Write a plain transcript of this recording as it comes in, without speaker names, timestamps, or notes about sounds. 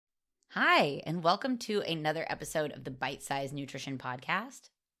Hi, and welcome to another episode of the Bite Size Nutrition Podcast.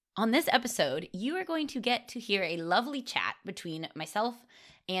 On this episode, you are going to get to hear a lovely chat between myself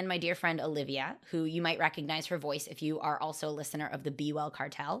and my dear friend Olivia, who you might recognize her voice if you are also a listener of the Be Well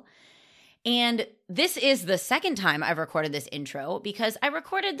Cartel. And this is the second time I've recorded this intro because I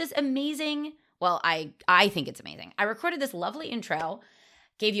recorded this amazing, I think it's amazing. I recorded this lovely intro,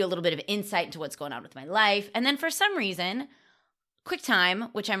 gave you a little bit of insight into what's going on with my life, and then for some reason,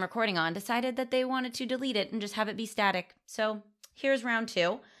 QuickTime, which I'm recording on, decided that they wanted to delete it and just have it be static. So here's round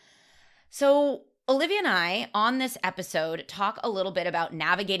two. So Olivia and I, on this episode, talk a little bit about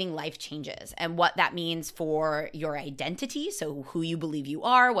navigating life changes and what that means for your identity, so who you believe you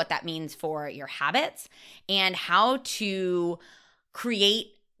are, what that means for your habits, and how to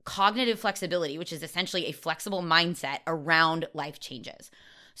create cognitive flexibility, which is essentially a flexible mindset around life changes.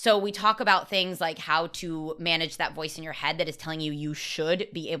 So we talk about things like how to manage that voice in your head that is telling you you should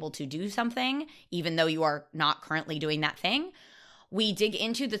be able to do something, even though you are not currently doing that thing. We dig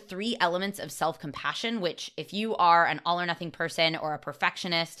into the 3 elements of self-compassion, which if you are an all or nothing person or a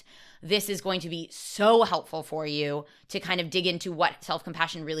perfectionist, this is going to be so helpful for you to kind of dig into what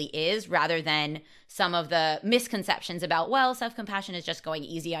self-compassion really is rather than some of the misconceptions about, well, self-compassion is just going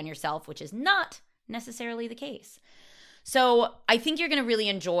easy on yourself, which is not necessarily the case. So I think you're going to really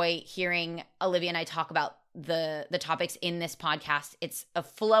enjoy hearing Olivia and I talk about the topics in this podcast. It's a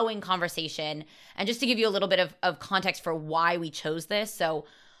flowing conversation. And just to give you a little bit of context for why we chose this. So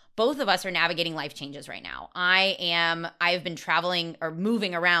both of us are navigating life changes right now. I've been traveling or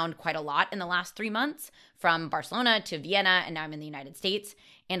moving around quite a lot in the last 3 months, from Barcelona to Vienna, and now I'm in the United States.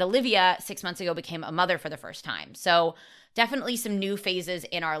 And Olivia, 6 months ago, became a mother for the first time. So definitely some new phases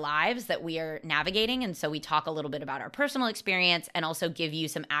in our lives that we are navigating. And so we talk a little bit about our personal experience and also give you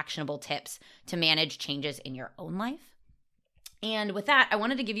some actionable tips to manage changes in your own life. And with that, I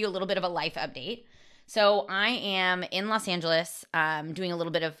wanted to give you a little bit of a life update. So I am in Los Angeles doing a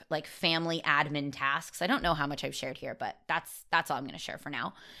little bit of like family admin tasks. I don't know how much I've shared here, but that's all I'm going to share for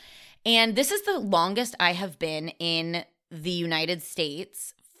now. And this is the longest I have been in the United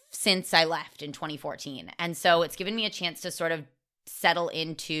States since I left in 2014. And so it's given me a chance to sort of settle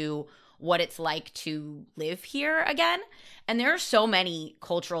into what it's like to live here again. And there are so many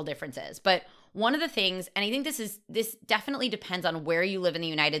cultural differences. But one of the things, and I think this definitely depends on where you live in the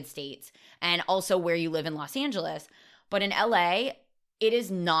United States and also where you live in Los Angeles. But in LA, it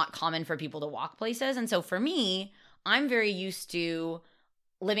is not common for people to walk places. And so for me, I'm very used to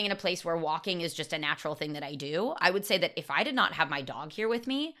living in a place where walking is just a natural thing that I do. I would say that if I did not have my dog here with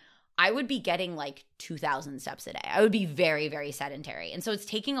me, I would be getting like 2,000 steps a day. I would be very, very sedentary. And so it's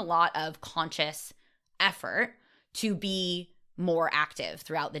taking a lot of conscious effort to be more active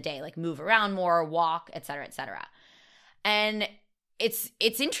throughout the day, like move around more, walk, et cetera, et cetera. And it's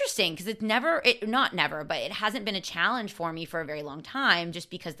interesting because it hasn't been a challenge for me for a very long time,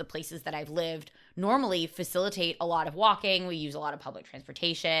 just because the places that I've lived normally facilitate a lot of walking. We use a lot of public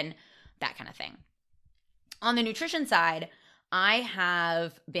transportation, that kind of thing. On the nutrition side, I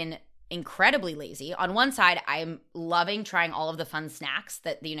have been incredibly lazy. On one side, I'm loving trying all of the fun snacks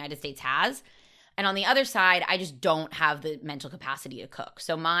that the United States has. And on the other side, I just don't have the mental capacity to cook.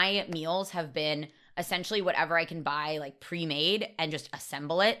 So my meals have been essentially whatever I can buy like pre-made and just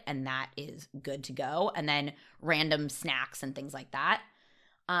assemble it, and that is good to go. And then random snacks and things like that,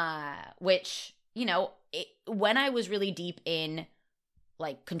 which, when I was really deep in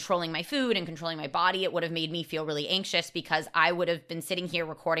like controlling my food and controlling my body, it would have made me feel really anxious because I would have been sitting here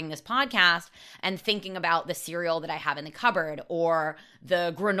recording this podcast and thinking about the cereal that I have in the cupboard or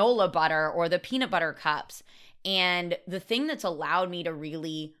the granola butter or the peanut butter cups. And the thing that's allowed me to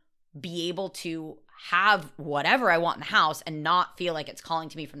really be able to have whatever I want in the house and not feel like it's calling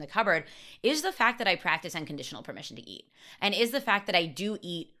to me from the cupboard is the fact that I practice unconditional permission to eat, and is the fact that I do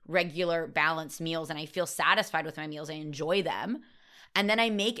eat regular balanced meals and I feel satisfied with my meals. I enjoy them. And then I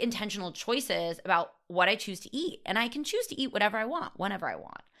make intentional choices about what I choose to eat. And I can choose to eat whatever I want, whenever I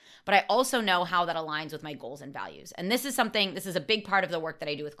want. But I also know how that aligns with my goals and values. And this is a big part of the work that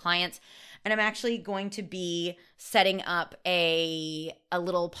I do with clients. And I'm actually going to be setting up a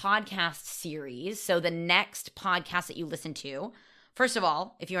little podcast series. So the next podcast that you listen to, first of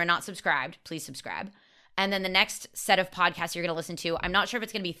all, if you are not subscribed, please subscribe. And then the next set of podcasts you're going to listen to, I'm not sure if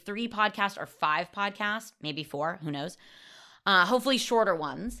it's going to be 3 podcasts or 5 podcasts, maybe 4, who knows. Hopefully shorter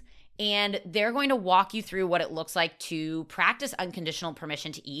ones. And they're going to walk you through what it looks like to practice unconditional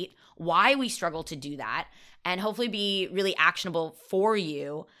permission to eat, why we struggle to do that, and hopefully be really actionable for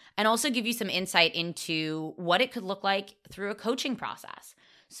you, and also give you some insight into what it could look like through a coaching process.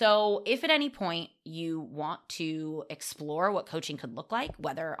 So if at any point you want to explore what coaching could look like,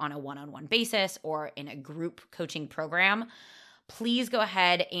 whether on a one-on-one basis or in a group coaching program, please go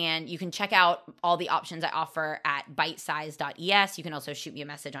ahead and you can check out all the options I offer at bitesize.es. You can also shoot me a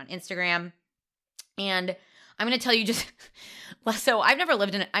message on Instagram. And I'm going to tell you just, so I've never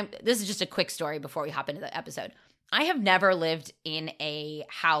lived this is just a quick story before we hop into the episode. I have never lived in a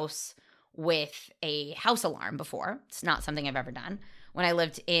house with a house alarm before. It's not something I've ever done. When I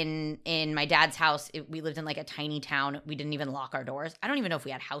lived in my dad's house, we lived in like a tiny town. We didn't even lock our doors. I don't even know if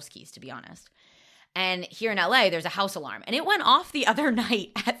we had house keys, to be honest. And here in LA, there's a house alarm. And it went off the other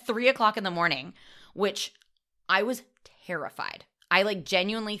night at 3:00 in the morning, which I was terrified. I like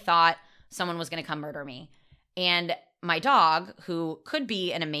genuinely thought someone was going to come murder me. And my dog, who could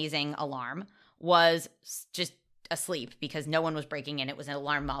be an amazing alarm, was just asleep because no one was breaking in. It was an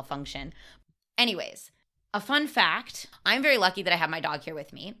alarm malfunction. Anyways, a fun fact, I'm very lucky that I have my dog here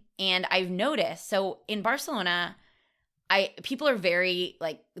with me. And I've noticed, so in Barcelona, people are very,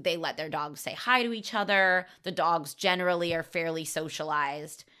 like, they let their dogs say hi to each other. The dogs generally are fairly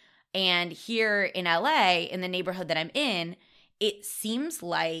socialized. And here in LA, in the neighborhood that I'm in, it seems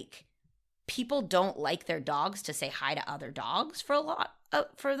like people don't like their dogs to say hi to other dogs for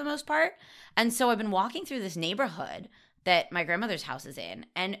the most part. And so I've been walking through this neighborhood that my grandmother's house is in,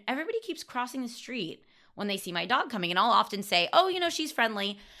 and everybody keeps crossing the street when they see my dog coming. And I'll often say, oh, she's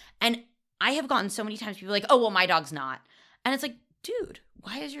friendly. And I have gotten so many times people like, oh, well, my dog's not. And it's like, dude,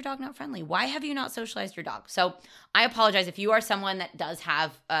 why is your dog not friendly? Why have you not socialized your dog? So I apologize if you are someone that does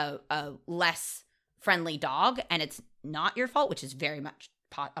have a less friendly dog and it's not your fault, which is very much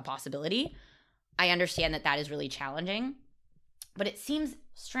a possibility. I understand that is really challenging, but it seems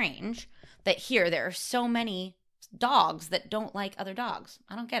strange that here there are so many dogs that don't like other dogs.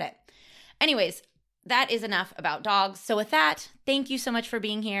 I don't get it. Anyways, that is enough about dogs. So with that, thank you so much for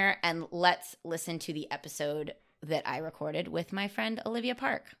being here, and let's listen to the episode that I recorded with my friend Olivia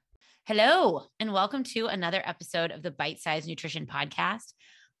Park. Hello, and welcome to another episode of the Bite Size Nutrition Podcast.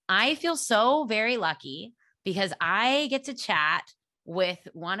 I feel so very lucky because I get to chat with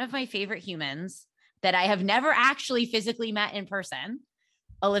one of my favorite humans that I have never actually physically met in person,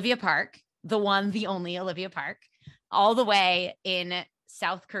 Olivia Park, the one, the only Olivia Park, all the way in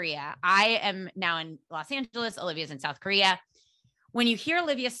South Korea. I am now in Los Angeles. Olivia's in South Korea. When you hear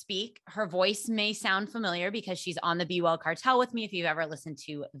Olivia speak, her voice may sound familiar because she's on the Be Well Cartel with me. If you've ever listened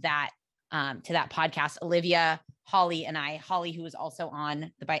to that podcast, Olivia, Holly, and I, Holly, who was also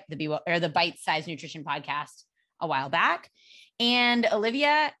on the Bite Size Nutrition podcast a while back. And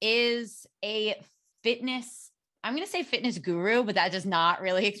Olivia is a fitness, I'm going to say fitness guru, but that does not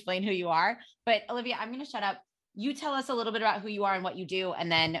really explain who you are. But Olivia, I'm going to shut up. You tell us a little bit about who you are and what you do, and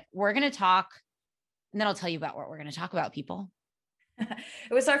then we're going to talk, and then I'll tell you about what we're going to talk about, people.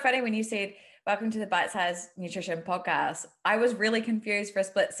 It was so funny when you said, welcome to the Bite Size Nutrition Podcast. I was really confused for a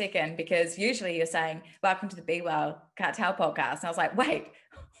split second because usually you're saying, welcome to the Be Well Cartel Podcast. And I was like, wait,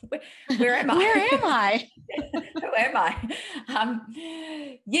 where am I? Where am I? Who am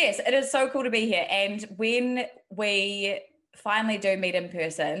I? Yes, it is so cool to be here. And when we finally do meet in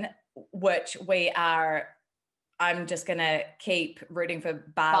person, which we are, I'm just going to keep rooting for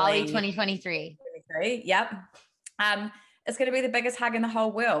Bali 2023. Yep. It's going to be the biggest hug in the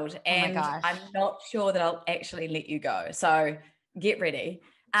whole world. And I'm not sure that I'll actually let you go. So get ready.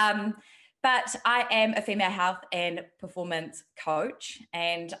 But I am a female health and performance coach.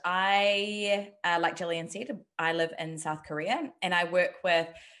 And I, like Jillian said, I live in South Korea and I work with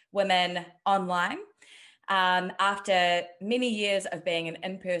women online. After many years of being an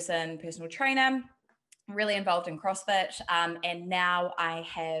in-person personal trainer, really involved in CrossFit. And now I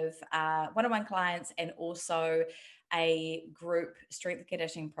have one-on-one clients and also a group strength and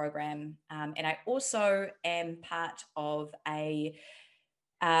conditioning program. And I also am part of a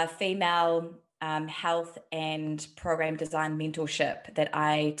female health and program design mentorship that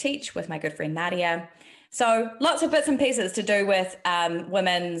I teach with my good friend Nadia. So lots of bits and pieces to do with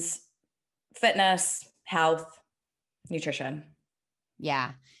women's fitness, health, nutrition.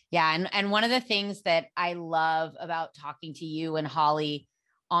 Yeah. Yeah. And one of the things that I love about talking to you and Holly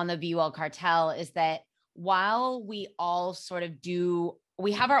on the Be Well Cartel is that while we all sort of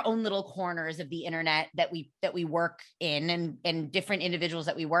we have our own little corners of the internet that we work in and different individuals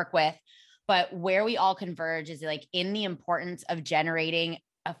that we work with, but where we all converge is like in the importance of generating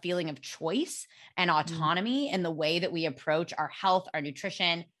a feeling of choice and autonomy in the way that we approach our health, our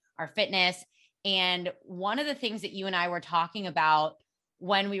nutrition, our fitness. And one of the things that you and I were talking about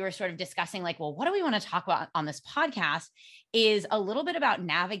when we were sort of discussing like, well, what do we want to talk about on this podcast, is a little bit about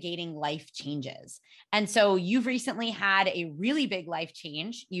navigating life changes. And so you've recently had a really big life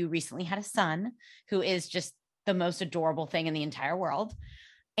change. You recently had a son who is just the most adorable thing in the entire world.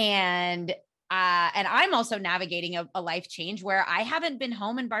 And I'm also navigating a life change where I haven't been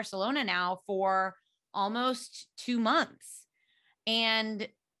home in Barcelona now for almost 2 months. And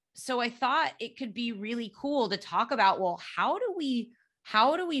so I thought it could be really cool to talk about, well, how do we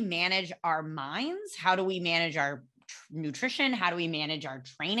manage our minds? How do we manage our nutrition? How do we manage our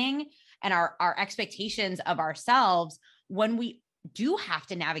training and our expectations of ourselves when we do have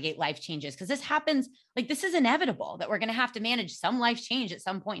to navigate life changes? Because this happens, like, this is inevitable that we're going to have to manage some life change at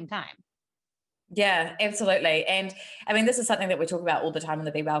some point in time. Yeah, absolutely. And I mean, this is something that we talk about all the time on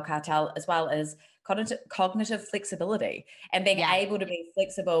the Be Well Cartel, as well as cognitive flexibility and being able to be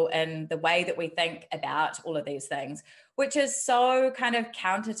flexible in the way that we think about all of these things, which is so kind of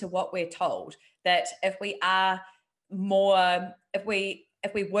counter to what we're told, that if we are more, if we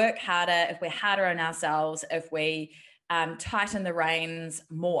work harder, if we're harder on ourselves, if we tighten the reins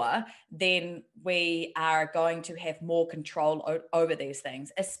more, then we are going to have more control over these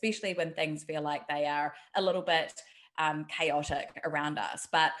things, especially when things feel like they are a little bit chaotic around us.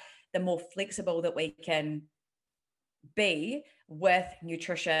 But the more flexible that we can be with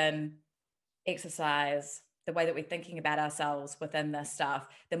nutrition, exercise, the way that we're thinking about ourselves within this stuff,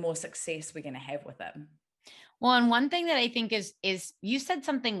 the more success we're going to have with it. Well, and one thing that I think is you said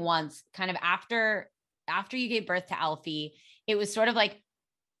something once, kind of after you gave birth to Alfie, it was sort of like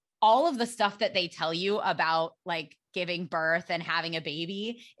all of the stuff that they tell you about like giving birth and having a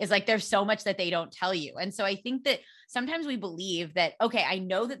baby is like, there's so much that they don't tell you. And so I think that sometimes we believe that, okay, I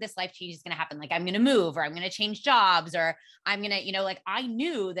know that this life change is going to happen. Like I'm going to move, or I'm going to change jobs, or I'm going to, like I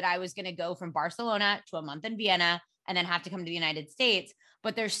knew that I was going to go from Barcelona to a month in Vienna and then have to come to the United States.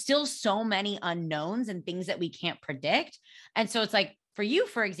 But there's still so many unknowns and things that we can't predict. And so it's like, for you,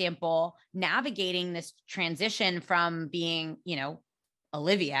 for example, navigating this transition from being,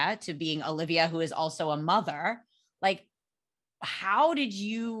 Olivia to being Olivia, who is also a mother, like, how did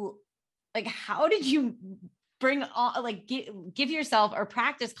you bring on, like, give yourself or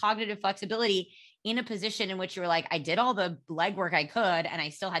practice cognitive flexibility in a position in which you were like, I did all the legwork I could, and I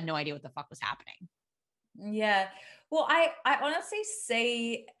still had no idea what the fuck was happening? Yeah. Well, I honestly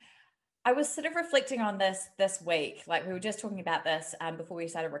see, I was sort of reflecting on this week, like we were just talking about this before we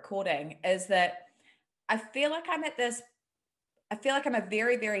started recording, is that I feel like I'm a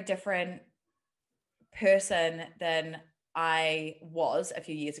very, very different person than I was a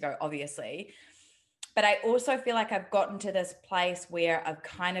few years ago, obviously. But I also feel like I've gotten to this place where I've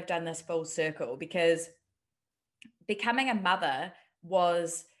kind of done this full circle, because becoming a mother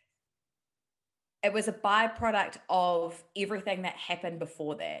was a byproduct of everything that happened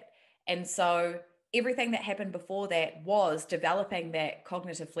before that. And so everything that happened before that was developing that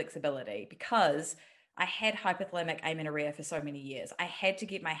cognitive flexibility, because I had hypothalamic amenorrhea for so many years. I had to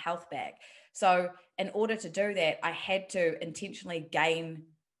get my health back. So in order to do that, I had to intentionally gain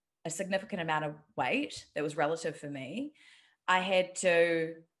a significant amount of weight that was relative for me. I had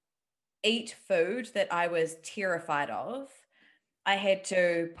to eat food that I was terrified of. I had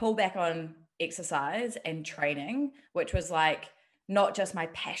to pull back on exercise and training, which was like not just my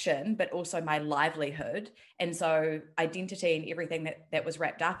passion, but also my livelihood. And so identity and everything that was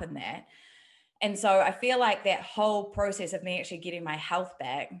wrapped up in that. And so I feel like that whole process of me actually getting my health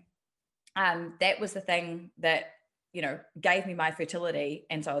back, that was the thing that, gave me my fertility.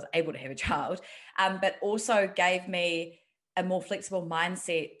 And so I was able to have a child, but also gave me a more flexible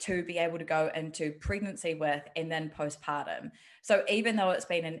mindset to be able to go into pregnancy with, and then postpartum. So even though it's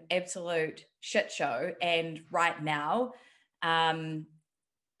been an absolute shit show, and right now,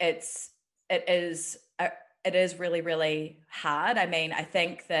 it is really, really hard. I mean, I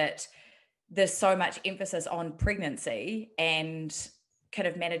think that there's so much emphasis on pregnancy and kind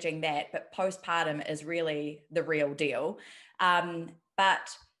of managing that, but postpartum is really the real deal.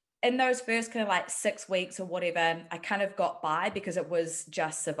 But in those first kind of like 6 weeks or whatever, I kind of got by because it was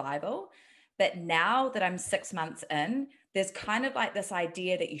just survival. But now that I'm 6 months in, there's kind of like this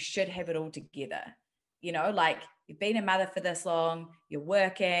idea that you should have it all together. Like you've been a mother for this long, you're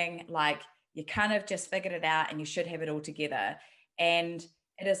working, like you kind of just figured it out and you should have it all together. And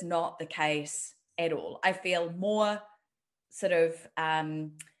it is not the case at all. I feel more sort of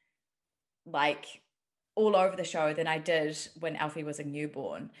like all over the show than I did when Alfie was a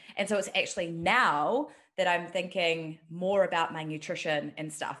newborn. And so it's actually now that I'm thinking more about my nutrition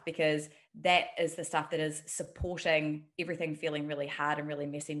and stuff, because that is the stuff that is supporting everything feeling really hard and really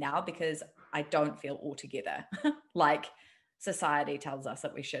messy now, because I don't feel all together like society tells us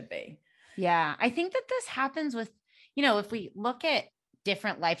that we should be. Yeah. I think that this happens with, if we look at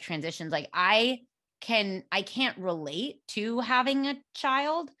different life transitions, like I can't relate to having a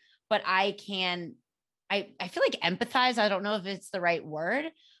child, but I feel like empathize. I don't know if it's the right word,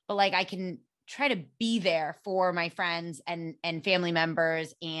 but like I can try to be there for my friends and family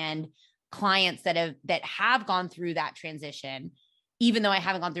members and clients that have gone through that transition, even though I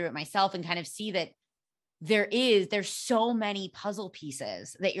haven't gone through it myself, and kind of see that there's so many puzzle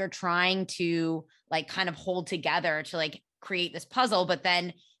pieces that you're trying to like kind of hold together to like create this puzzle. But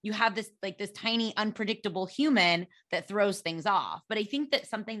then you have this tiny unpredictable human that throws things off. But I think that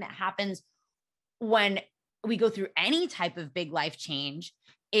something that happens when we go through any type of big life change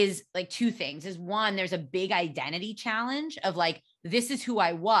is like two things. Is one, there's a big identity challenge of like, this is who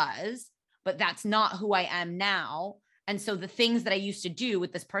I was, but that's not who I am now. And so the things that I used to do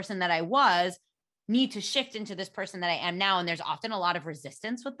with this person that I was need to shift into this person that I am now. And there's often a lot of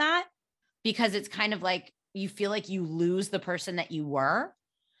resistance with that, because it's kind of like you feel like you lose the person that you were.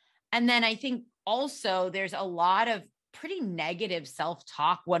 And then I think also there's a lot of pretty negative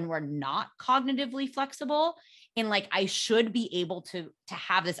self-talk when we're not cognitively flexible, in like, I should be able to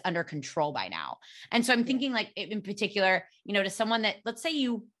have this under control by now. And so I'm thinking like in particular, to someone that, let's say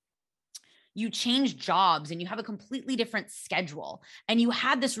you change jobs and you have a completely different schedule, and you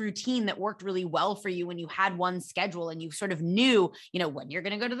had this routine that worked really well for you when you had one schedule, and you sort of knew, when you're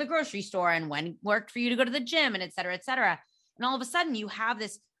going to go to the grocery store and when it worked for you to go to the gym, and et cetera, et cetera. And all of a sudden you have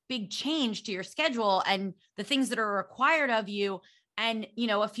this big change to your schedule and the things that are required of you. And,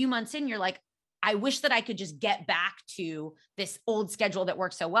 a few months in, you're like, I wish that I could just get back to this old schedule that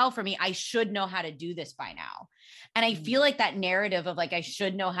works so well for me. I should know how to do this by now. And I feel like that narrative of like, I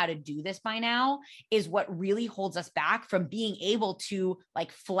should know how to do this by now is what really holds us back from being able to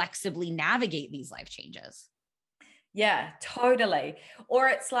like flexibly navigate these life changes. Yeah, totally. Or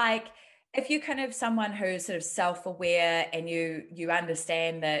it's like, if you're kind of someone who's sort of self-aware and you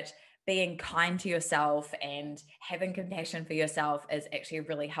understand that being kind to yourself and having compassion for yourself is actually a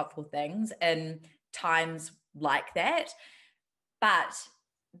really helpful things in times like that. But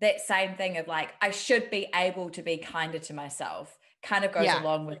that same thing of like, I should be able to be kinder to myself kind of goes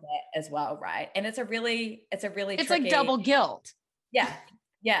along with that as well, right? And it's tricky, like double guilt.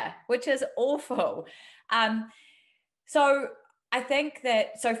 Yeah, which is awful. So I think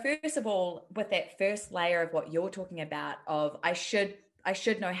that, so first of all, with that first layer of what you're talking about of I should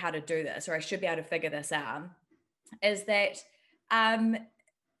know how to do this, or I should be able to figure this out, is that,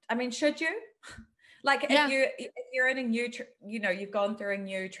 should you? Like if you're in a new, you've gone through a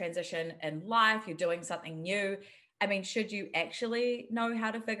new transition in life, you're doing something new. Should you actually know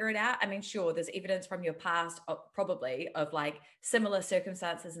how to figure it out? Sure, there's evidence from your past, probably, of like similar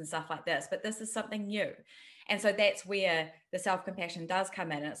circumstances and stuff like this, but this is something new. And so that's where the self-compassion does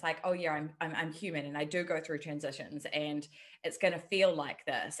come in. And it's like, oh yeah, I'm human and I do go through transitions and it's going to feel like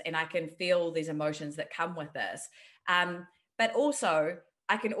this. And I can feel these emotions that come with this. But also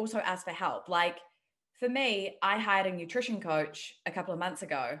I can also ask for help. Like for me, I hired a nutrition coach a couple of months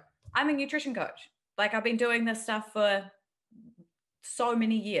ago. I'm a nutrition coach. Like I've been doing this stuff for so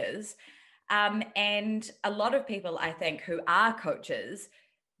many years. And a lot of people, I think, who are coaches,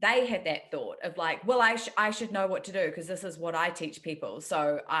 they had that thought of like, well, I should know what to do because this is what I teach people.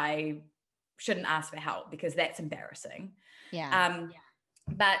 So I shouldn't ask for help because that's embarrassing.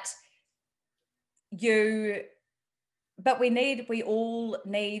 But we all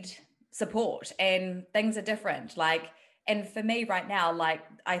need support, and things are different. Like, and for me right now, like,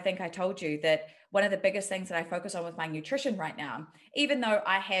 I think I told you that one of the biggest things that I focus on with my nutrition right now, even though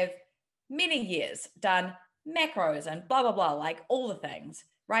I have many years done macros and blah, blah, blah, like all the things,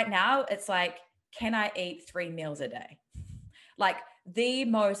 right now, it's like, can I eat 3 meals a day? Like the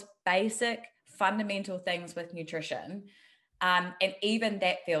most basic fundamental things with nutrition. And even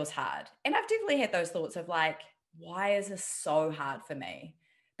that feels hard. And I've definitely had those thoughts of like, why is this so hard for me?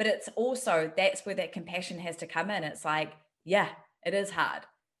 But it's also, that's where that compassion has to come in. It's like, yeah, it is hard.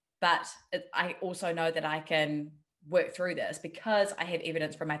 But I also know that I can work through this because I have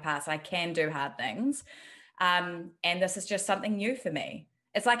evidence from my past. I can do hard things. And this is just something new for me.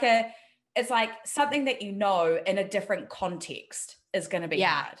 It's like something that in a different context is going to be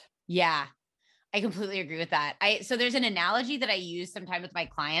hard. Yeah. I completely agree with that. So there's an analogy that I use sometimes with my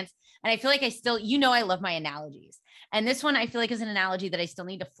clients, and I feel like I love my analogies. And this one I feel like is an analogy that I still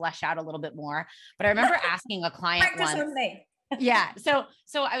need to flesh out a little bit more. But I remember asking a client once.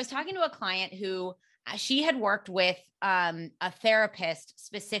 So I was talking to a client who she had worked with a therapist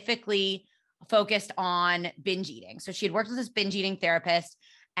specifically focused on binge eating. So she had worked with this binge eating therapist,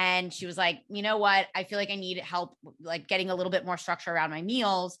 And she was like, you know what? I feel like I need help, like getting a little bit more structure around my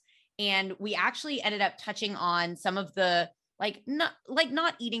meals. And we actually ended up touching on some of the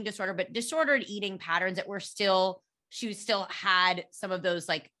not eating disorder, but disordered eating patterns that she still had some of those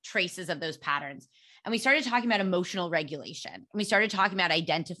like traces of those patterns. And we started talking about emotional regulation. And we started talking about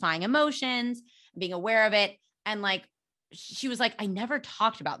identifying emotions, being aware of it. And like, she was like, I never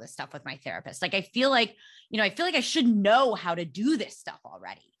talked about this stuff with my therapist. Like, I feel like I should know how to do this stuff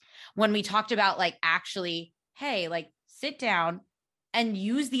already. When we talked about like, actually, hey, like sit down and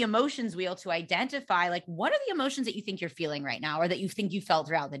use the emotions wheel to identify like, what are the emotions that you think you're feeling right now, or that you think you felt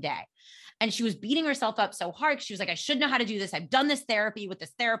throughout the day? And she was beating herself up so hard. She was like, I should know how to do this. I've done this therapy with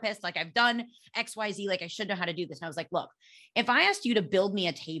this therapist. Like I've done XYZ. Like I should know how to do this. And I was like, look, if I asked you to build me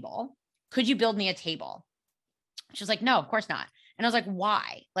a table, could you build me a table? She was like, no, of course not. And I was like,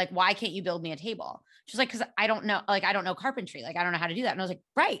 why? Like, why can't you build me a table? She's like, because I don't know. Like, I don't know carpentry. Like, I don't know how to do that. And I was like,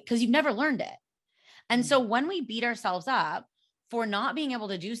 right. Because you've never learned it. And so when we beat ourselves up for not being able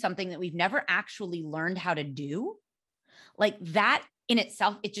to do something that we've never actually learned how to do, like that in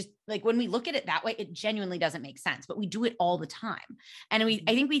itself, it just like, when we look at it that way, it genuinely doesn't make sense, but we do it all the time. And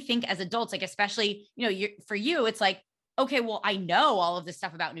I think we think as adults, like, especially, for you, it's like, okay, well, I know all of this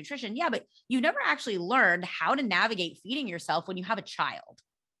stuff about nutrition. Yeah, but you've never actually learned how to navigate feeding yourself when you have a child,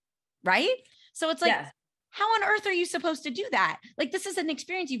 right? So it's like, how on earth are you supposed to do that? Like, this is an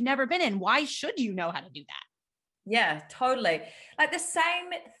experience you've never been in. Why should you know how to do that? Yeah, totally. Like the same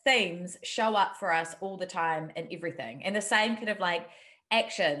themes show up for us all the time in everything, and the same kind of like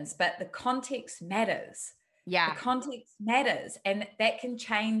actions, but the context matters. Yeah. The context matters, and that can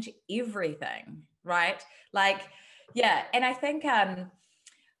change everything, right? Like, yeah. And I think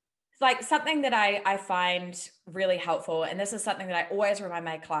like something that I find really helpful, and this is something that I always remind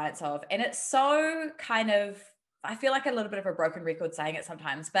my clients of, and it's so kind of, I feel like a little bit of a broken record saying it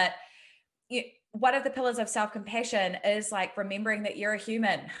sometimes, but one of the pillars of self-compassion is like remembering that you're a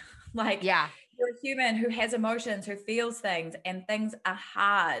human. Like, yeah, you're a human who has emotions, who feels things, and things are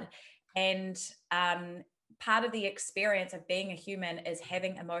hard. And part of the experience of being a human is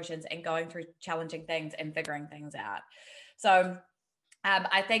having emotions and going through challenging things and figuring things out. So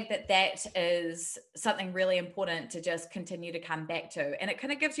I think that is something really important to just continue to come back to. And it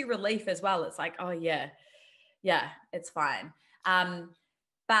kind of gives you relief as well. It's like, oh yeah, it's fine.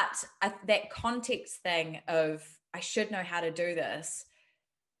 But that context thing of, I should know how to do this,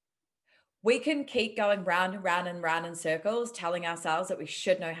 we can keep going round and round and round in circles, telling ourselves that we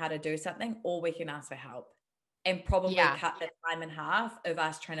should know how to do something, or we can ask for help and probably cut the time in half of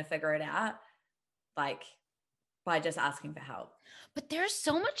us trying to figure it out, like by just asking for help. But there's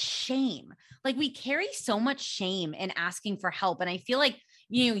so much shame. Like, we carry so much shame in asking for help. And I feel like,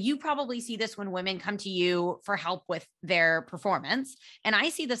 you probably see this when women come to you for help with their performance. And I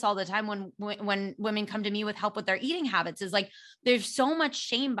see this all the time when women come to me with help with their eating habits, is like, there's so much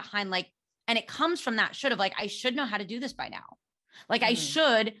shame behind, like, and it comes from that should of like, I should know how to do this by now. Like, I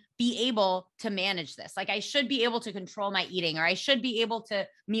should be able to manage this. Like, I should be able to control my eating, or I should be able to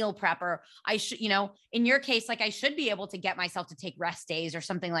meal prep, or I should, in your case, like, I should be able to get myself to take rest days or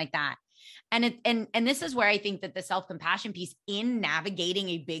something like that. And this is where I think that the self-compassion piece in navigating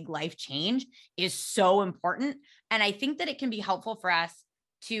a big life change is so important. And I think that it can be helpful for us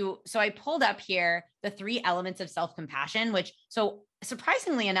so I pulled up here the 3 elements of self-compassion, so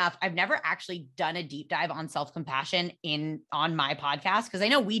surprisingly enough, I've never actually done a deep dive on self-compassion on my podcast, because I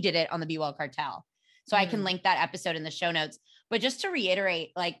know we did it on the Be Well Cartel. So I can link that episode in the show notes. But just to reiterate,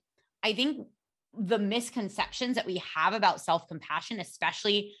 like, I think the misconceptions that we have about self-compassion,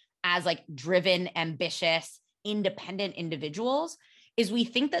 especially as like driven, ambitious, independent individuals, is we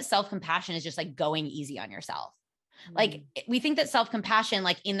think that self-compassion is just like going easy on yourself. Like, we think that self-compassion,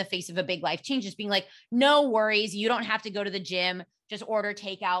 like in the face of a big life change, is being like, no worries, you don't have to go to the gym, just order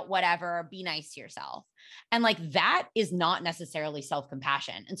takeout, whatever, be nice to yourself. And like, that is not necessarily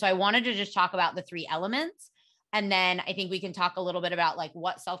self-compassion. And so I wanted to just talk about the 3 elements. And then I think we can talk a little bit about like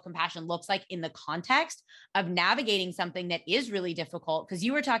what self-compassion looks like in the context of navigating something that is really difficult. Because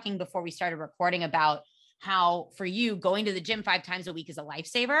you were talking before we started recording about how for you going to the gym 5 times a week is a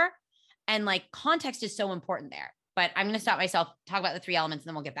lifesaver. And like, context is so important there. But I'm going to stop myself, talk about the 3 elements, and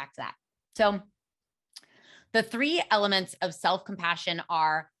then we'll get back to that. So the 3 elements of self-compassion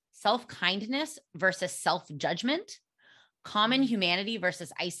are self-kindness versus self-judgment, common humanity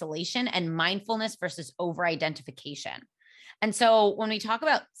versus isolation, and mindfulness versus over-identification. And so when we talk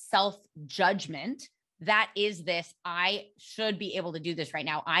about self-judgment, that is this, I should be able to do this right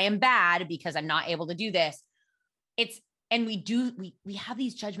now. I am bad because I'm not able to do this. And we have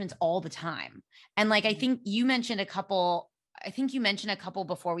these judgments all the time. And like, I think you mentioned a couple I think you mentioned a couple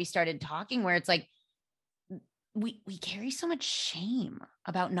before we started talking where it's like, we carry so much shame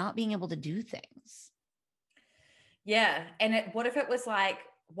about not being able to do things. Yeah. And what if it was like,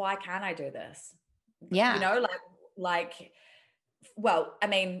 why can't I do this? Yeah. You know, like, well, I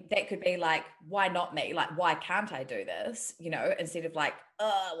mean, that could be like, why not me? Like, why can't I do this? You know, instead of like,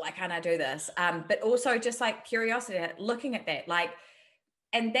 oh, why can't I do this? But also just like curiosity, looking at that, like,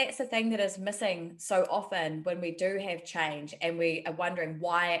 and that's the thing that is missing so often when we do have change and we are wondering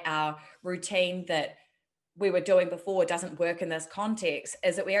why our routine that we were doing before doesn't work in this context,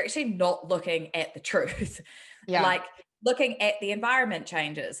 is that we're actually not looking at the truth. Yeah. Like looking at the environment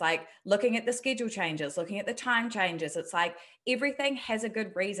changes, like looking at the schedule changes, looking at the time changes. It's like everything has a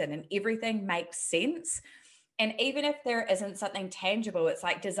good reason and everything makes sense. And even if there isn't something tangible, it's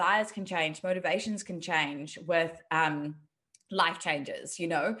like desires can change, motivations can change with life changes, you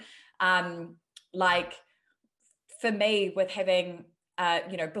know? Like for me, with having,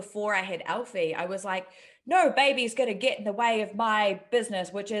 you know, before I had Alfie, I was like, no baby's going to get in the way of my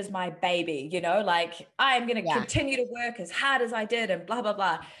business, which is my baby, you know, like I am going to continue to work as hard as I did and blah, blah,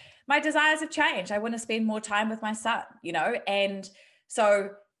 blah. My desires have changed. I want to spend more time with my son, you know? And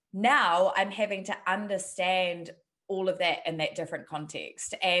so now I'm having to understand all of that in that different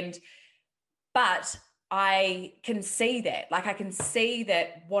context. But I can see that, like, I can see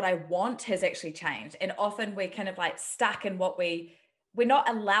that what I want has actually changed. And often we're kind of like stuck in what we're not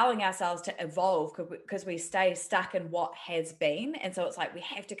allowing ourselves to evolve because we stay stuck in what has been. And so it's like, we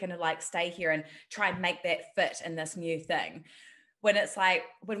have to kind of like stay here and try and make that fit in this new thing. When it's like,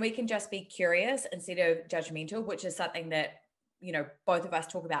 when we can just be curious instead of judgmental, which is something that, you know, both of us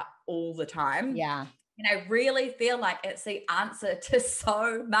talk about all the time. Yeah. And I really feel like it's the answer to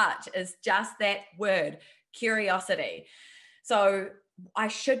so much, is just that word, curiosity. So I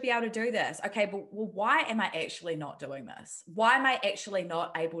should be able to do this. Okay, but well, why am I actually not doing this? Why am I actually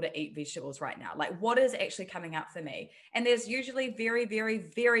not able to eat vegetables right now? Like, what is actually coming up for me? And there's usually very, very,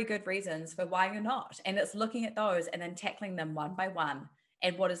 very good reasons for why you're not. And it's looking at those and then tackling them one by one.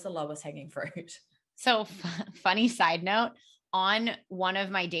 And what is the lowest hanging fruit? So funny side note, on one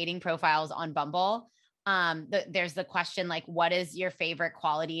of my dating profiles on Bumble, there's the question like, what is your favorite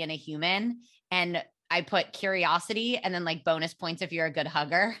quality in a human? And I put curiosity and then like bonus points if you're a good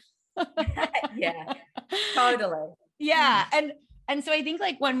hugger. Yeah, totally. Yeah. And so I think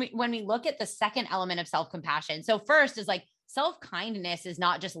like when we look at the second element of self-compassion, so first is like self-kindness is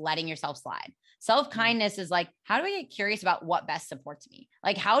not just letting yourself slide. Self-kindness is like, how do I get curious about what best supports me?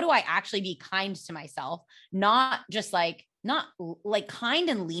 Like, how do I actually be kind to myself? Not kind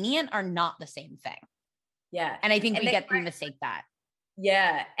and lenient are not the same thing. Yeah. And I think we mistake that.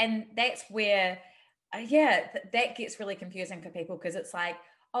 Yeah. And that's where, that gets really confusing for people, because it's like,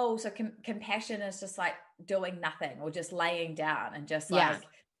 oh, so compassion is just like doing nothing or just laying down and just like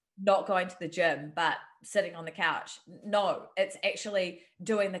not going to the gym, but sitting on the couch. No, it's actually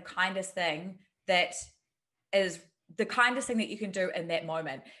doing the kindest thing that is the kindest thing that you can do in that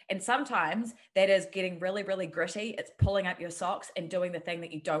moment. And sometimes that is getting really, really gritty. It's pulling up your socks and doing the thing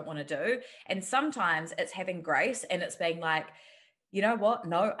that you don't want to do. And sometimes it's having grace and it's being like, you know what?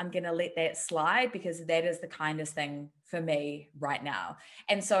 No, I'm going to let that slide because that is the kindest thing for me right now.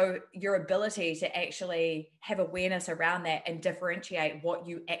 And so your ability to actually have awareness around that and differentiate what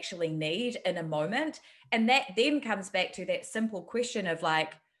you actually need in a moment. And that then comes back to that simple question of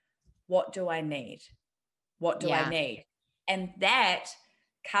like, what do I need? What do I need? And that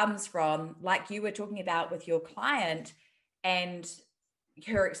comes from, like you were talking about with your client and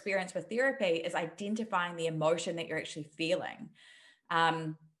her experience with therapy, is identifying the emotion that you're actually feeling.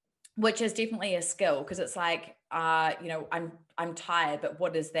 Which is definitely a skill, because it's like, you know, I'm tired, but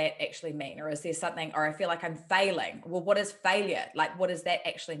what does that actually mean? Or is there something, or I feel like I'm failing. Well, what is failure? Like, what does that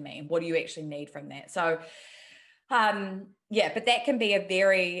actually mean? What do you actually need from that? So, but that can be a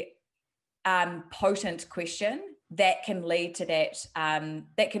very potent question that can lead to that,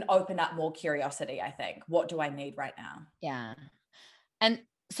 that can open up more curiosity, I think. What do I need right now? Yeah. And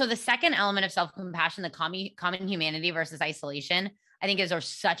so the second element of self-compassion, the common humanity versus isolation, I think is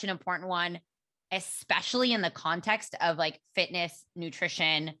such an important one, especially in the context of like fitness,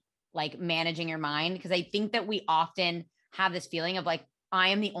 nutrition, like managing your mind. Because I think that we often have this feeling of like, I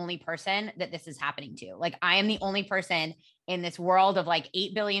am the only person that this is happening to. Like, I am the only person in this world of like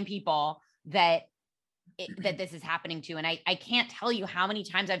 8 billion people that this is happening to. And I can't tell you how many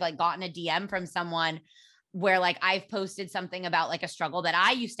times I've like gotten a DM from someone where like I've posted something about like a struggle that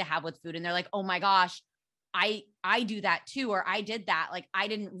I used to have with food. And they're like, oh my gosh, I do that too. Or I did that. Like, I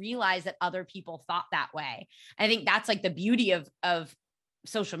didn't realize that other people thought that way. And I think that's like the beauty of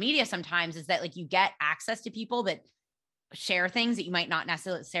social media sometimes, is that like you get access to people that share things that you might not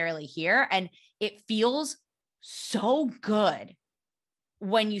necessarily hear. And it feels so good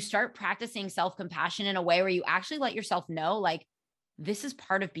when you start practicing self-compassion in a way where you actually let yourself know, like, this is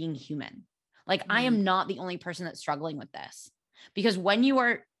part of being human. Like, I am not the only person that's struggling with this. Because when you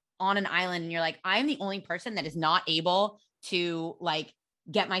are on an island and you're like, I'm the only person that is not able to like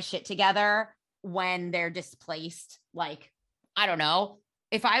get my shit together when they're displaced. Like, I don't know.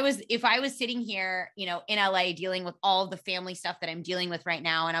 If I was sitting here, you know, in LA dealing with all of the family stuff that I'm dealing with right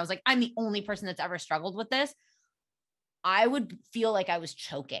now, and I was like, I'm the only person that's ever struggled with this, I would feel like I was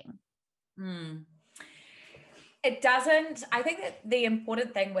choking. It doesn't. I think that the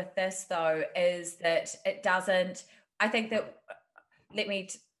important thing with this, though, is that it doesn't. I think that, let me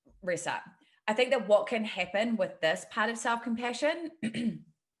restart. I think that what can happen with this part of self-compassion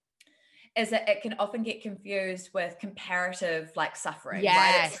is that it can often get confused with comparative like suffering, right?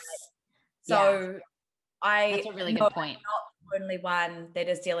 Yes. So that's a really good point. I'm not the only one that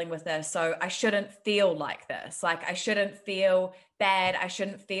is dealing with this. So I shouldn't feel like this. Like, I shouldn't feel bad. I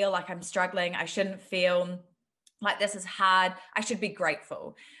shouldn't feel like I'm struggling. I shouldn't feel like this is hard. I should be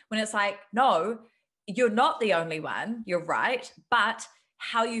grateful. When it's like, no, you're not the only one. You're right. But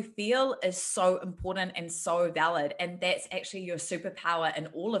how you feel is so important and so valid. And that's actually your superpower in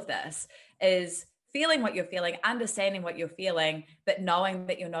all of this, is feeling what you're feeling, understanding what you're feeling, but knowing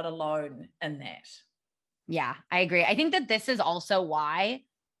that you're not alone in that. Yeah, I agree. I think that this is also why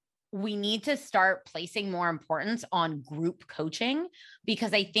we need to start placing more importance on group coaching,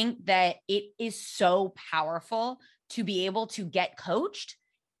 because I think that it is so powerful to be able to get coached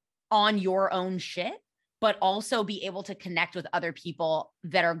on your own shit, but also be able to connect with other people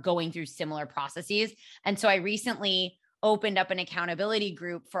that are going through similar processes. And so I recently opened up an accountability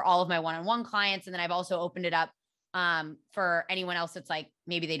group for all of my one-on-one clients. And then I've also opened it up for anyone else that's like,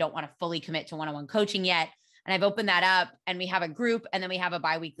 maybe they don't want to fully commit to one-on-one coaching yet. And I've opened that up, and we have a group, and then we have a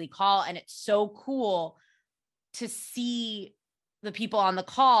biweekly call. And it's so cool to see the people on the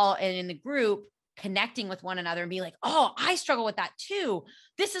call and in the group connecting with one another and be like, oh, I struggle with that too.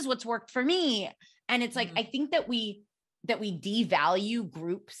 This is what's worked for me. And it's like, I think that we devalue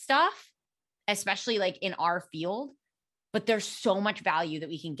group stuff, especially like in our field, but there's so much value that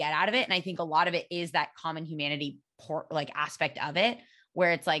we can get out of it. And I think a lot of it is that common humanity like aspect of it,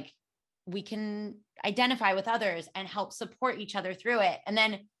 where it's like, we can identify with others and help support each other through it. And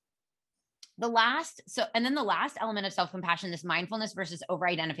then the last element of self-compassion, this mindfulness versus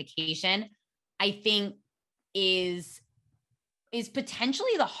over-identification, I think is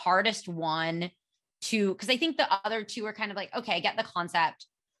potentially the hardest one to, because I think the other two are kind of like, okay, I get the concept.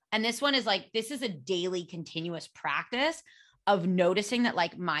 And this one is like, this is a daily continuous practice of noticing that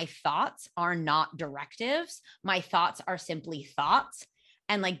like my thoughts are not directives. My thoughts are simply thoughts.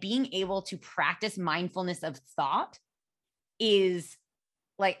 And like being able to practice mindfulness of thought is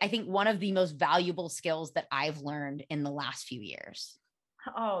like, I think one of the most valuable skills that I've learned in the last few years.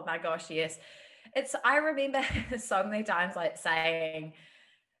 Oh my gosh, yes. I remember so many times like saying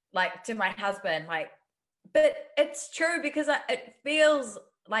like to my husband, like, but it's true, because it feels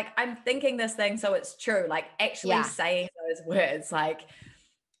like I'm thinking this thing, so it's true. Like actually saying those words, like,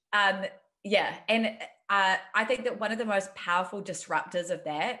 yeah. And I think that one of the most powerful disruptors of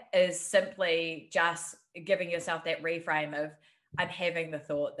that is simply just giving yourself that reframe of, I'm having the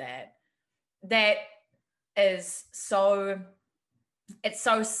thought that is so, it's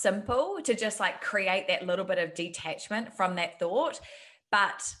so simple to just like create that little bit of detachment from that thought.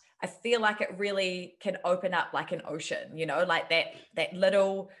 But I feel like it really can open up like an ocean, you know, like that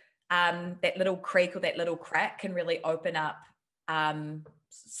little creek or that little crack can really open up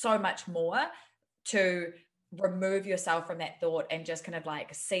so much more to remove yourself from that thought and just kind of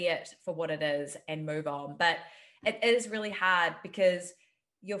like see it for what it is and move on. But it is really hard because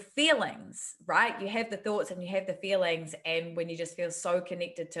your feelings, right? You have the thoughts and you have the feelings, and when you just feel so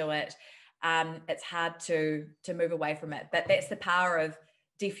connected to it, it's hard to move away from it. But that's the power of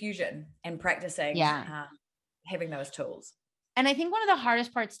diffusion and practicing having those tools. And I think one of the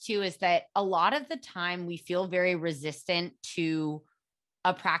hardest parts too is that a lot of the time we feel very resistant to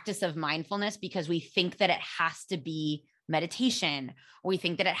a practice of mindfulness because we think that it has to be meditation, or we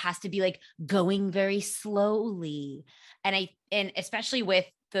think that it has to be like going very slowly. And especially with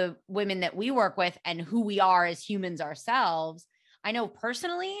the women that we work with and who we are as humans ourselves, I know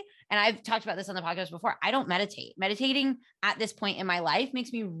personally, and I've talked about this on the podcast before, I don't meditate. Meditating at this point in my life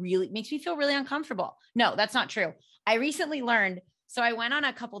makes me feel really uncomfortable. No, that's not true. I recently learned, so I went on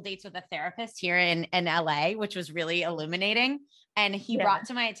a couple dates with a therapist here in LA, which was really illuminating. And he brought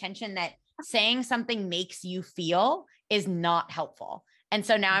to my attention that saying something makes you feel is not helpful. And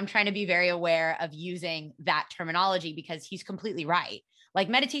so now I'm trying to be very aware of using that terminology because he's completely right. Like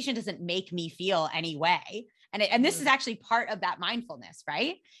meditation doesn't make me feel any way. And this is actually part of that mindfulness,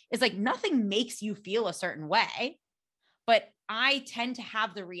 right? It's like nothing makes you feel a certain way, but I tend to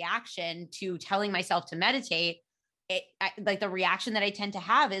have the reaction to telling myself to meditate. Like the reaction that I tend to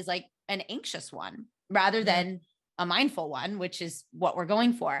have is like an anxious one rather than a mindful one, which is what we're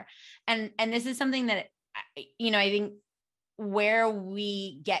going for. And this is something that, I think where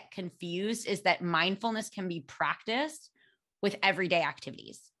we get confused is that mindfulness can be practiced with everyday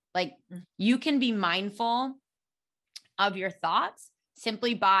activities. Like you can be mindful of your thoughts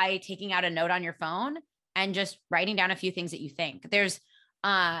simply by taking out a note on your phone and just writing down a few things that you think. There's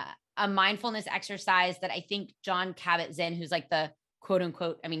a mindfulness exercise that I think John Kabat-Zinn, who's like the quote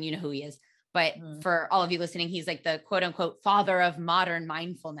unquote, I mean, you know who he is, but for all of you listening, he's like the quote unquote father of modern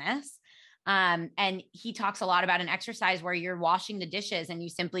mindfulness. And he talks a lot about an exercise where you're washing the dishes and you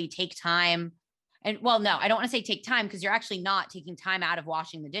simply take time. And well, no, I don't want to say take time because you're actually not taking time out of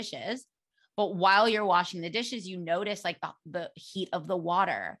washing the dishes. But while you're washing the dishes, you notice like the heat of the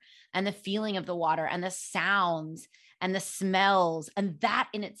water and the feeling of the water and the sounds and the smells. And that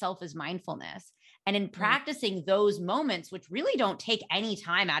in itself is mindfulness. And in practicing those moments, which really don't take any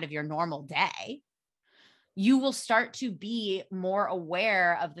time out of your normal day, you will start to be more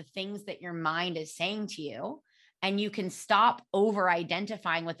aware of the things that your mind is saying to you. And you can stop over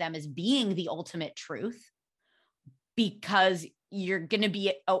identifying with them as being the ultimate truth because you're going to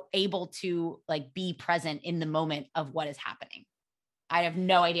be able to like be present in the moment of what is happening. I have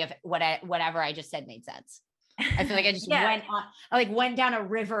no idea if whatever I just said made sense. I feel like I just went down a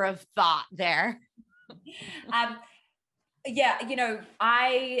river of thought there.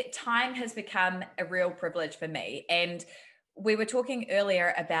 Time has become a real privilege for me. And we were talking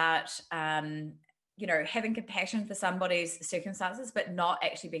earlier about, having compassion for somebody's circumstances, but not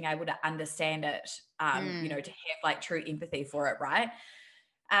actually being able to understand it, to have like true empathy for it. Right.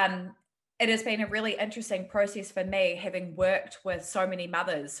 It has been a really interesting process for me, having worked with so many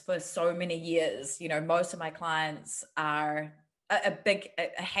mothers for so many years. Most of my clients are a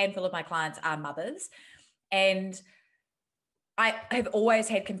handful of my clients are mothers, and I have always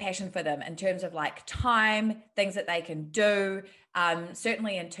had compassion for them in terms of like time, things that they can do.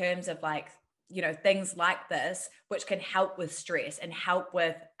 Certainly in terms of like, things like this, which can help with stress and help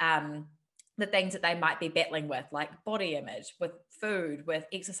with the things that they might be battling with, like body image, with food, with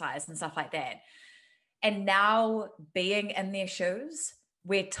exercise and stuff like that. And now being in their shoes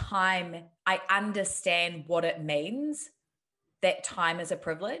where I understand what it means, that time is a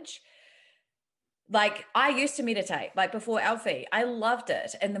privilege. Like I used to meditate, like before Alfie, I loved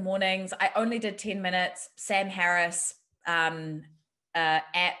it in the mornings. I only did 10 minutes, Sam Harris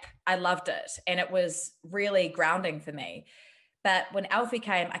app. I loved it. And it was really grounding for me. But when Alfie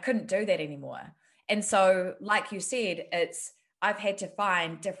came, I couldn't do that anymore. And so, like you said, I've had to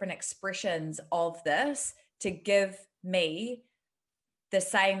find different expressions of this to give me the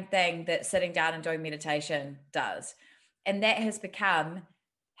same thing that sitting down and doing meditation does. And that has become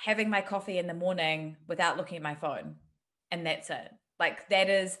having my coffee in the morning without looking at my phone. And that's it. Like that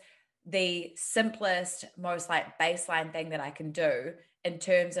is the simplest, most like baseline thing that I can do in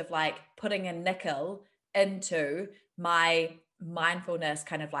terms of like putting a nickel into my mindfulness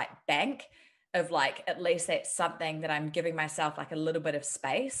kind of like bank of like, at least that's something that I'm giving myself like a little bit of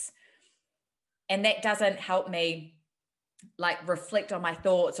space. And that doesn't help me like reflect on my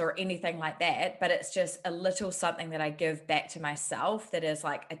thoughts or anything like that, but it's just a little something that I give back to myself that is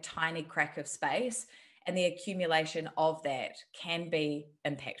like a tiny crack of space, and the accumulation of that can be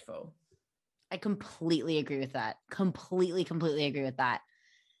impactful. I completely agree with that. Completely agree with that.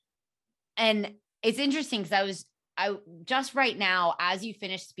 And it's interesting because I just right now, as you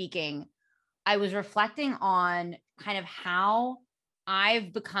finished speaking, I was reflecting on kind of how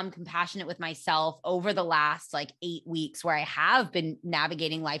I've become compassionate with myself over the last like 8 weeks, where I have been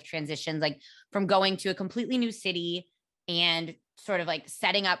navigating life transitions, like from going to a completely new city and sort of like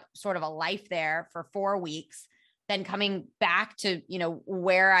setting up sort of a life there for 4 weeks, then coming back to,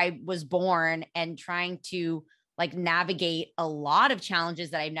 where I was born and trying to like navigate a lot of challenges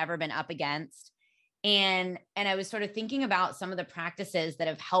that I've never been up against. And I was sort of thinking about some of the practices that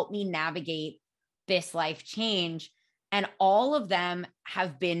have helped me navigate this life change. And all of them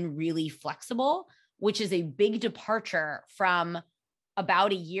have been really flexible, which is a big departure from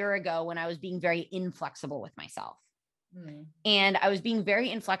about a year ago when I was being very inflexible with myself. And I was being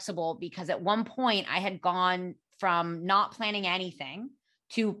very inflexible because at one point I had gone from not planning anything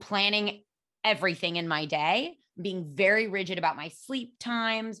to planning everything in my day, being very rigid about my sleep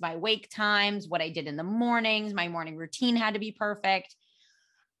times, my wake times, what I did in the mornings. My morning routine had to be perfect.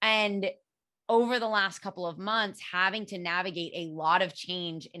 And over the last couple of months, having to navigate a lot of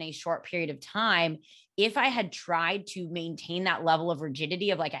change in a short period of time, if I had tried to maintain that level of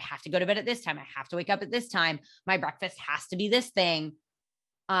rigidity of like, I have to go to bed at this time, I have to wake up at this time, my breakfast has to be this thing,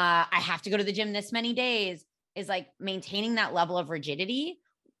 I have to go to the gym this many days, is like maintaining that level of rigidity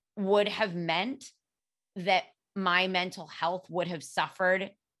would have meant that my mental health would have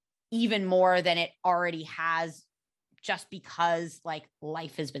suffered even more than it already has, just because like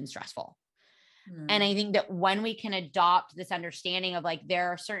life has been stressful. And I think that when we can adopt this understanding of like, there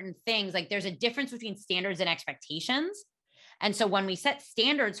are certain things, like there's a difference between standards and expectations. And so when we set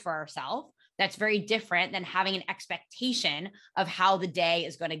standards for ourselves, that's very different than having an expectation of how the day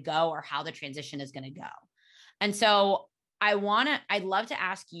is going to go or how the transition is going to go. And so I'd love to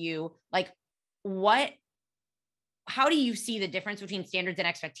ask you, like, how do you see the difference between standards and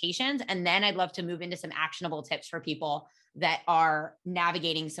expectations? And then I'd love to move into some actionable tips for people that are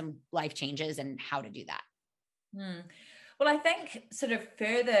navigating some life changes and how to do that. Well, I think sort of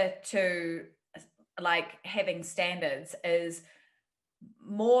further to like having standards is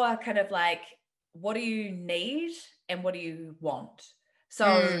more kind of like, what do you need and what do you want?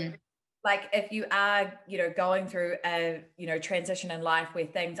 So like if you are, going through a, transition in life where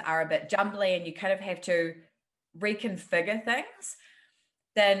things are a bit jumbly and you kind of have to reconfigure things,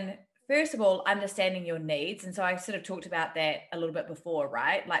 then first of all, understanding your needs. And so I sort of talked about that a little bit before,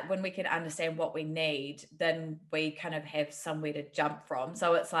 right? Like when we can understand what we need, then we kind of have somewhere to jump from.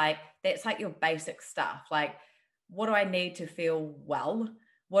 So it's like, that's like your basic stuff. Like, what do I need to feel well?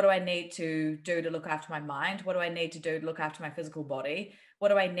 What do I need to do to look after my mind? What do I need to do to look after my physical body? What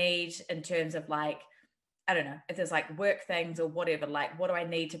do I need in terms of like, I don't know, if there's like work things or whatever, like what do I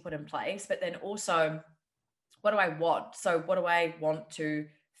need to put in place? But then also, what do I want? So what do I want to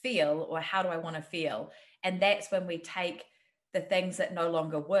feel, or how do I want to feel? And that's when we take the things that no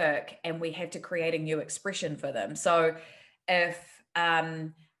longer work and we have to create a new expression for them. So if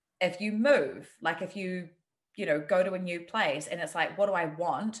you move, like if you go to a new place and it's like, what do I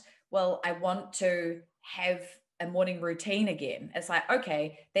want? Well, I want to have a morning routine again. It's like,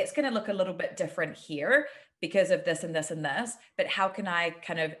 okay, that's going to look a little bit different here because of this and this and this, but how can I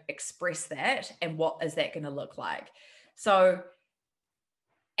kind of express that? And what is that going to look like? So,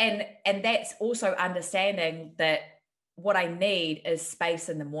 and that's also understanding that what I need is space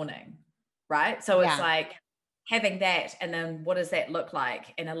in the morning, right? So it's like having that, and then what does that look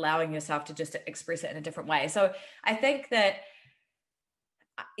like, and allowing yourself to just express it in a different way. So I think that,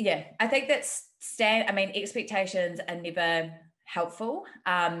 expectations are never helpful.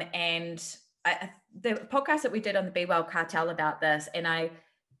 And the podcast that we did on the Be Well Cartel about this, and I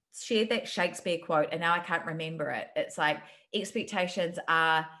shared that Shakespeare quote, and now I can't remember it. It's like, expectations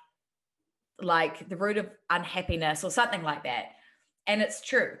are like the root of unhappiness or something like that. And it's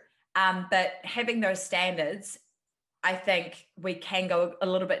true. But having those standards, I think we can go a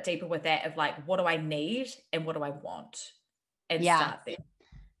little bit deeper with that of like, what do I need and what do I want? And start there.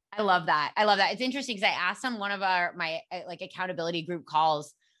 I love that. It's interesting because I asked on one of my like accountability group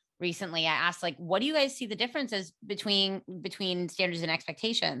calls recently, I asked like, what do you guys see the differences between standards and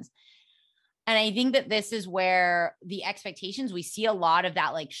expectations? And I think that this is where the expectations, we see a lot of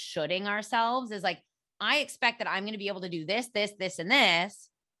that, like shoulding ourselves is like, I expect that I'm going to be able to do this, this, this, and this,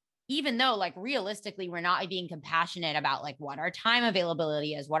 even though like realistically, we're not being compassionate about like what our time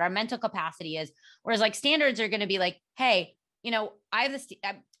availability is, what our mental capacity is. Whereas like standards are going to be like, hey, I have this,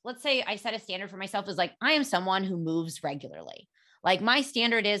 let's say I set a standard for myself as like, I am someone who moves regularly. Like my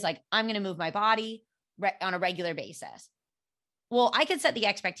standard is like, I'm going to move my body on a regular basis. Well, I could set the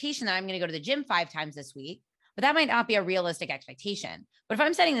expectation that I'm going to go to the gym 5 times this week, but that might not be a realistic expectation. But if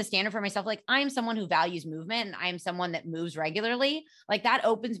I'm setting the standard for myself, like I'm someone who values movement and I'm someone that moves regularly, like that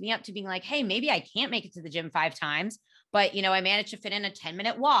opens me up to being like, hey, maybe I can't make it to the gym 5 times, but I managed to fit in a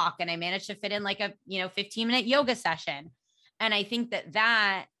 10-minute walk and I managed to fit in like a, 15-minute yoga session. And I think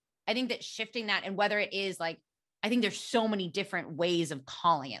that shifting that, and whether it is like, I think there's so many different ways of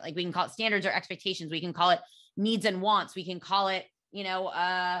calling it. Like we can call it standards or expectations. We can call it needs and wants. We can call it,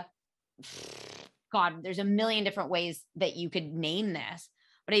 God, there's a million different ways that you could name this.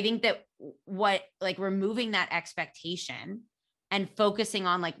 But I think that removing that expectation and focusing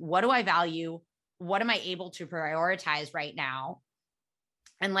on like, what do I value? What am I able to prioritize right now?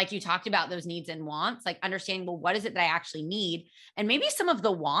 And like you talked about those needs and wants, like understanding, well, what is it that I actually need? And maybe some of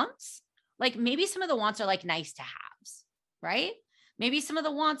the wants, are like nice to haves, right? Maybe some of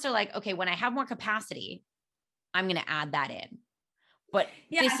the wants are like, okay, when I have more capacity, I'm going to add that in. But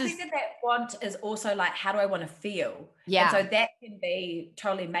I think that want is also like, how do I want to feel? Yeah. And so that can be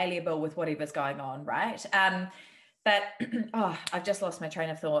totally malleable with whatever's going on, right? But, I've just lost my train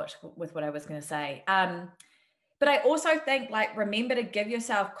of thought with what I was going to say. But I also think, like, remember to give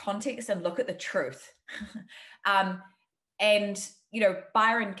yourself context and look at the truth. And,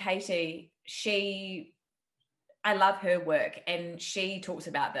 Byron Katie, I love her work, and she talks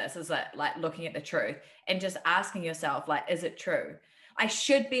about this as like looking at the truth and just asking yourself, like, is it true? I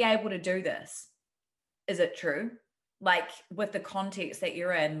should be able to do this. Is it true? Like, with the context that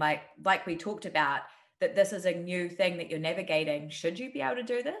you're in, like we talked about, that this is a new thing that you're navigating. Should you be able to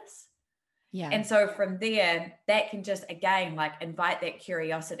do this? Yeah. And so from there, that can just, again, like, invite that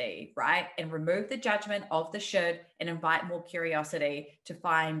curiosity, right? And remove the judgment of the should and invite more curiosity to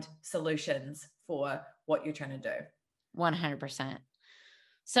find solutions for what you're trying to do. 100%.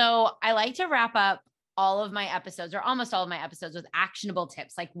 So I like to wrap up all of my episodes, or almost all of my episodes, with actionable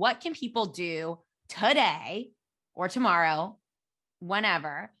tips. Like, what can people do today or tomorrow,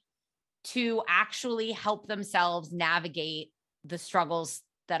 whenever, to actually help themselves navigate the struggles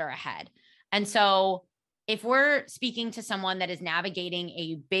that are ahead? And so if we're speaking to someone that is navigating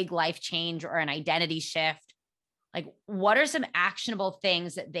a big life change or an identity shift, like, what are some actionable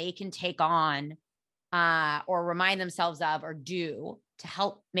things that they can take on or remind themselves of or do to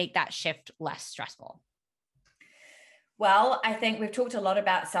help make that shift less stressful? Well, I think we've talked a lot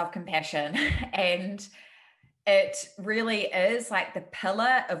about self-compassion, and it really is like the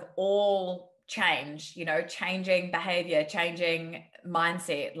pillar of all change, changing behavior, changing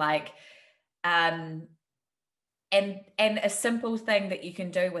mindset, like, and a simple thing that you can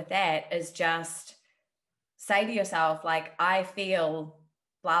do with that is just say to yourself, like, I feel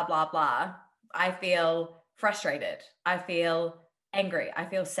blah, blah, blah. I feel frustrated. I feel angry. I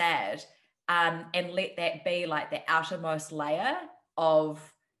feel sad. And let that be like the outermost layer of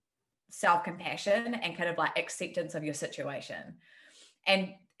self-compassion and kind of like acceptance of your situation.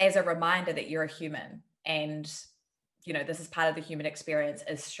 And as a reminder that you're a human, and, this is part of the human experience,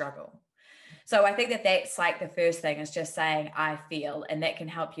 is struggle. So I think that that's like the first thing, is just saying, I feel, and that can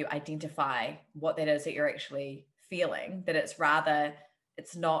help you identify what that is that you're actually feeling, that it's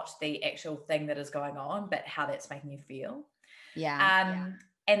not the actual thing that is going on, but how that's making you feel. Yeah.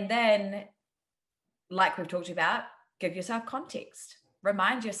 And then, like we've talked about, give yourself context.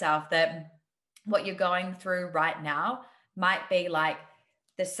 Remind yourself that what you're going through right now might be like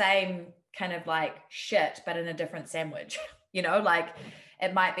the same kind of like shit, but in a different sandwich. Like,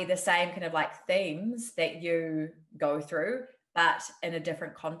 it might be the same kind of like themes that you go through, but in a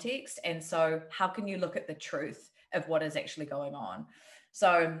different context. And so how can you look at the truth of what is actually going on?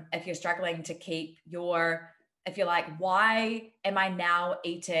 So if you're struggling to keep if you're like, why am I now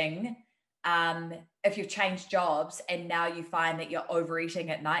eating? If you've changed jobs and now you find that you're overeating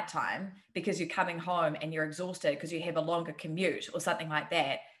at nighttime because you're coming home and you're exhausted because you have a longer commute or something like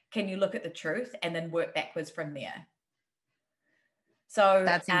that, can you look at the truth and then work backwards from there? So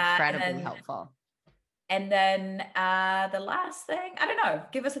that's incredibly helpful. And then the last thing, I don't know,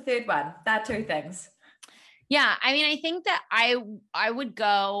 give us a third one. There are two things. Yeah. I mean, I think that I would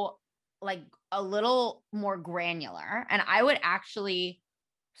go like a little more granular, and I would actually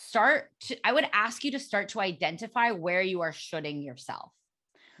I would ask you to start to identify where you are shoulding yourself.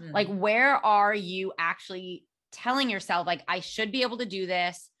 Like, where are you actually telling yourself, like, I should be able to do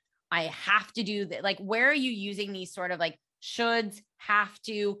this. I have to do that. Like, where are you using these sort of like shoulds, have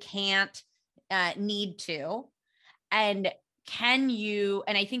to, can't, need to? And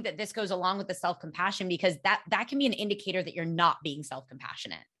and I think that this goes along with the self-compassion, because that can be an indicator that you're not being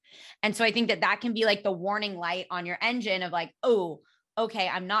self-compassionate. And so I think that can be like the warning light on your engine of like, oh, okay,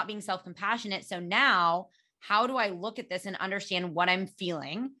 I'm not being self-compassionate. So now how do I look at this and understand what I'm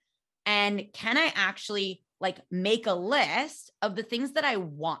feeling? And can I actually like make a list of the things that I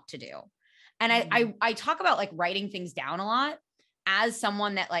want to do? And I talk about like writing things down a lot, as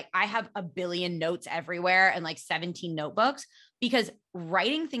someone that like, I have a billion notes everywhere and like 17 notebooks, because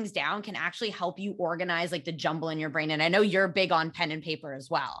writing things down can actually help you organize like the jumble in your brain. And I know you're big on pen and paper as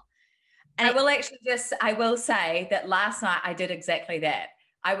well. And I will say that last night I did exactly that.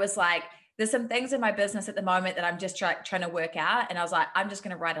 I was like, there's some things in my business at the moment that I'm just trying to work out. And I was like, I'm just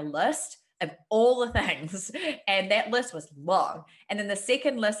going to write a list of all the things. And that list was long. And then the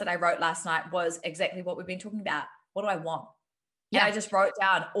second list that I wrote last night was exactly what we've been talking about. What do I want? Yeah. And I just wrote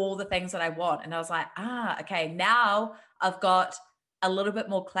down all the things that I want. And I was like, okay, now I've got a little bit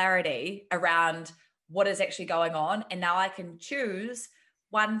more clarity around what is actually going on. And now I can choose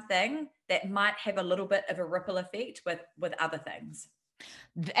one thing that might have a little bit of a ripple effect with other things.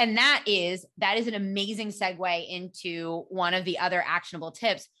 And that is an amazing segue into one of the other actionable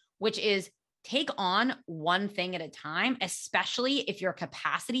tips, which is take on one thing at a time, especially if your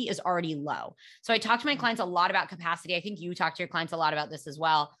capacity is already low. So I talk to my clients a lot about capacity. I think you talk to your clients a lot about this as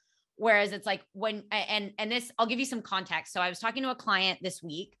well. Whereas it's like when, and this, I'll give you some context. So I was talking to a client this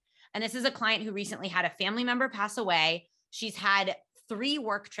week, and this is a client who recently had a family member pass away. She's had 3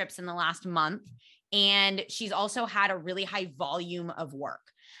 work trips in the last month, and she's also had a really high volume of work.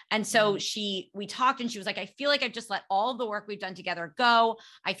 And so we talked, and she was like, I feel like I've just let all the work we've done together go.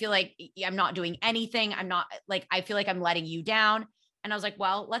 I feel like I'm not doing anything. I feel like I'm letting you down. And I was like,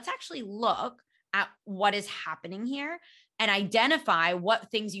 well, let's actually look at what is happening here and identify what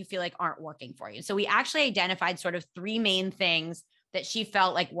things you feel like aren't working for you. So we actually identified sort of 3 main things that she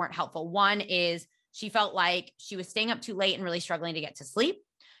felt like weren't helpful. One is she felt like she was staying up too late and really struggling to get to sleep.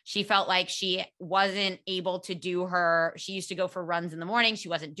 She felt like she wasn't able to she used to go for runs in the morning. She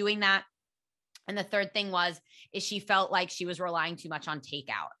wasn't doing that. And the third thing is she felt like she was relying too much on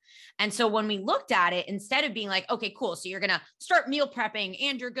takeout. And so when we looked at it, instead of being like, okay, cool, so you're going to start meal prepping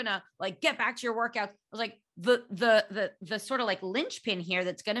and you're going to like get back to your workout, I was like, the sort of like linchpin here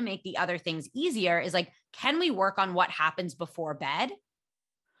that's going to make the other things easier is like, can we work on what happens before bed?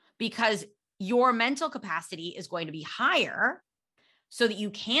 Because your mental capacity is going to be higher so that you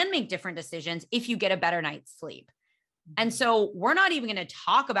can make different decisions if you get a better night's sleep. And so we're not even going to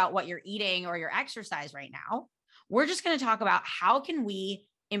talk about what you're eating or your exercise right now. We're just going to talk about how can we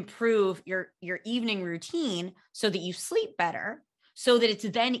improve your evening routine so that you sleep better, so that it's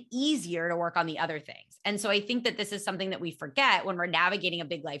then easier to work on the other things. And so I think that this is something that we forget when we're navigating a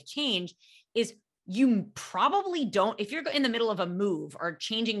big life change is you probably don't, if you're in the middle of a move or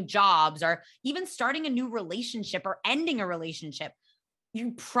changing jobs or even starting a new relationship or ending a relationship,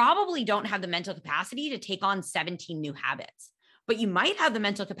 you probably don't have the mental capacity to take on 17 new habits, but you might have the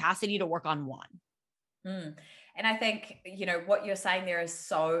mental capacity to work on one. And I think, what you're saying there is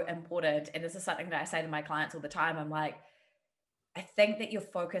so important. And this is something that I say to my clients all the time. I'm like, I think that your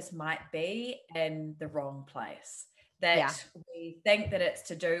focus might be in the wrong place. That we think that it's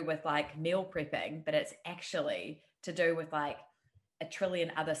to do with like meal prepping, but it's actually to do with like a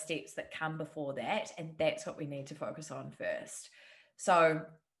trillion other steps that come before that. And that's what we need to focus on first. So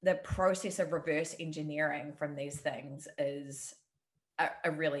the process of reverse engineering from these things is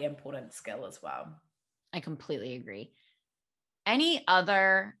a really important skill as well. I completely agree. Any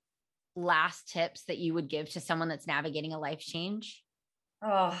other last tips that you would give to someone that's navigating a life change?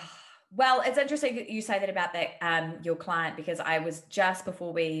 Oh, well, it's interesting that you say that about that, your client, because I was just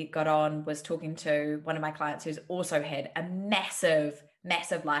before we got on, was talking to one of my clients who's also had a massive,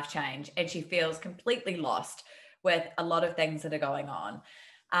 massive life change, and she feels completely lost with a lot of things that are going on.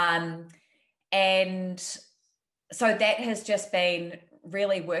 And so that has just been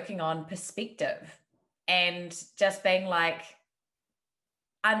really working on perspective and just being like,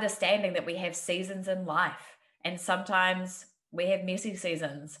 understanding that we have seasons in life, and sometimes we have messy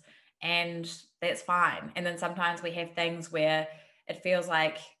seasons, and that's fine. And then sometimes we have things where it feels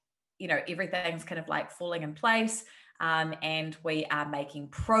like, everything's kind of like falling in place, and we are making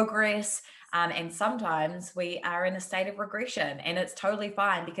progress. And sometimes we are in a state of regression, and it's totally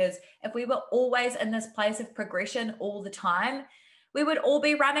fine, because if we were always in this place of progression all the time, we would all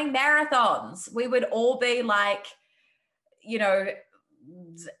be running marathons. We would all be like,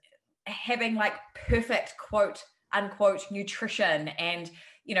 having like perfect quote unquote nutrition and,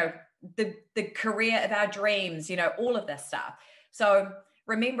 the career of our dreams, all of this stuff. So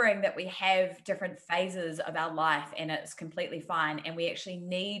remembering that we have different phases of our life, and it's completely fine. And we actually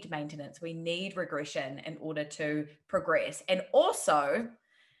need maintenance. We need regression in order to progress. And also,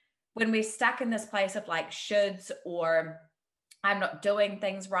 when we're stuck in this place of like shoulds, or I'm not doing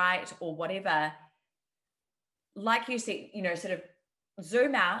things right, or whatever, like you said, sort of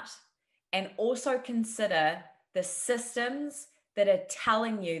zoom out and also consider the systems that are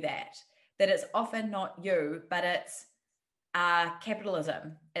telling you that it's often not you, but it's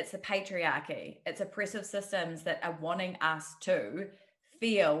capitalism, it's the patriarchy, it's oppressive systems that are wanting us to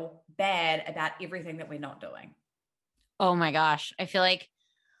feel bad about everything that we're not doing. Oh my gosh. I feel like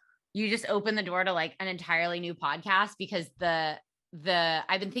you just opened the door to like an entirely new podcast, because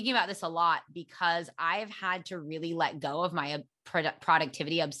I've been thinking about this a lot, because I've had to really let go of my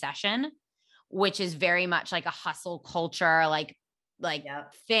productivity obsession, which is very much like a hustle culture,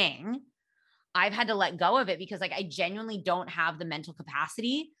 thing. I've had to let go of it because like I genuinely don't have the mental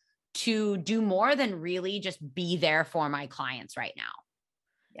capacity to do more than really just be there for my clients right now.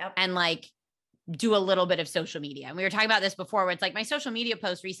 Yep. And like do a little bit of social media. And we were talking about this before, where it's like my social media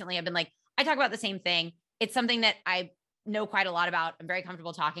posts recently have been like, I talk about the same thing. It's something that I know quite a lot about. I'm very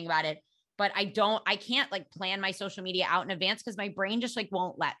comfortable talking about it, but I can't like plan my social media out in advance because my brain just like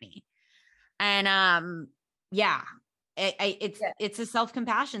won't let me. And it's a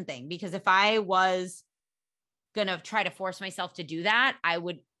self-compassion thing, because if I was going to try to force myself to do that, I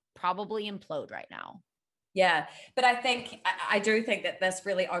would probably implode right now. Yeah. But I do think that this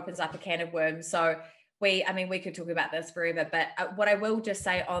really opens up a can of worms. So we could talk about this forever, but what I will just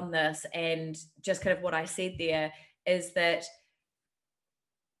say on this, and just kind of what I said there, is that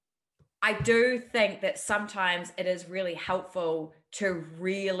I do think that sometimes it is really helpful to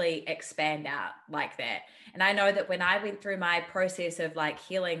really expand out like that. And I know that when I went through my process of like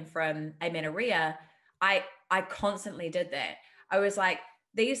healing from amenorrhea, I constantly did that. I was like,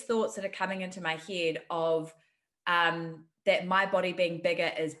 these thoughts that are coming into my head of that my body being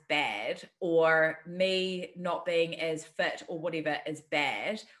bigger is bad, or me not being as fit or whatever is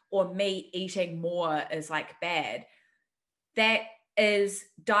bad, or me eating more is like bad. That is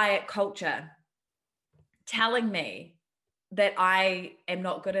diet culture telling me that I am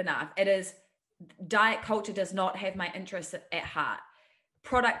not good enough. It is diet culture does not have my interests at heart.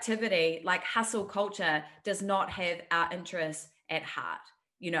 Productivity, like hustle culture, does not have our interests at heart,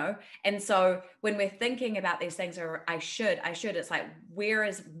 And so when we're thinking about these things, or I should, it's like,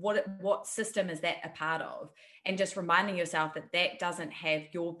 what system is that a part of? And just reminding yourself that that doesn't have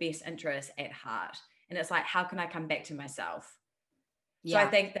your best interests at heart. And it's like, how can I come back to myself? So I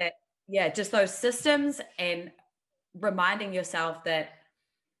think that, just those systems, and reminding yourself that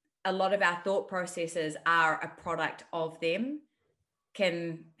a lot of our thought processes are a product of them,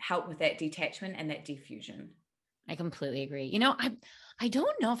 can help with that detachment and that diffusion. I completely agree. I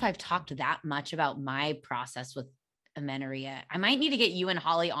don't know if I've talked that much about my process with amenorrhea. I might need to get you and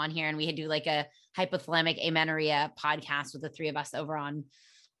Holly on here, and we could do like a hypothalamic amenorrhea podcast with the three of us over on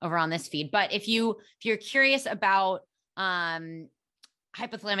this feed. But if you're curious about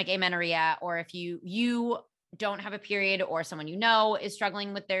hypothalamic amenorrhea, or if you don't have a period, or someone is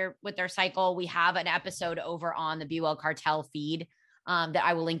struggling with their cycle, we have an episode over on the Be Well Cartel feed that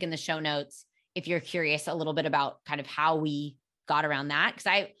I will link in the show notes if you're curious a little bit about kind of how we got around that.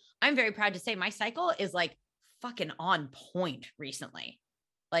 Because I'm very proud to say my cycle is like fucking on point recently.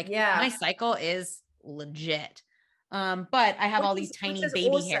 Like my cycle is legit. But I have all these tiny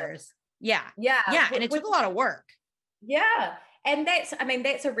baby hairs. Yeah. And it took a lot of work. Yeah. And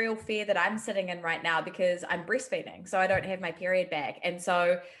that's a real fear that I'm sitting in right now, because I'm breastfeeding. So I don't have my period back. And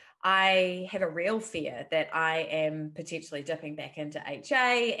so I have a real fear that I am potentially dipping back into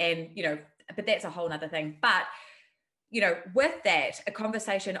HA, and, but that's a whole nother thing. But, with that, a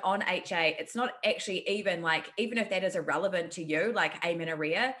conversation on HA, it's not actually even if that is irrelevant to you, like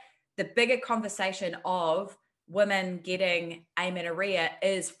amenorrhea, the bigger conversation of women getting amenorrhea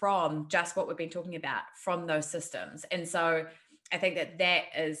is from just what we've been talking about, from those systems. And so I think that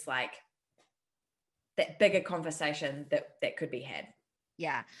is like that bigger conversation that could be had.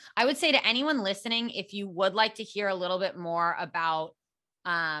 Yeah. I would say to anyone listening, if you would like to hear a little bit more about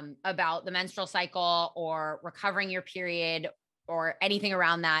the menstrual cycle, or recovering your period, or anything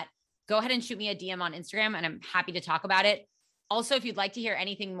around that, go ahead and shoot me a DM on Instagram, and I'm happy to talk about it. Also, if you'd like to hear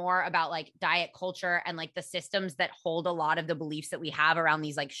anything more about like diet culture and like the systems that hold a lot of the beliefs that we have around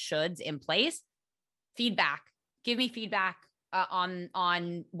these like shoulds in place, give me feedback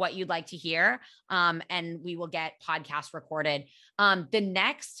on what you'd like to hear. And we will get podcasts recorded. The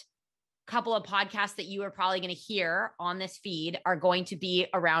next couple of podcasts that you are probably going to hear on this feed are going to be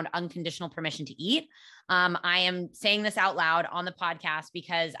around unconditional permission to eat. I am saying this out loud on the podcast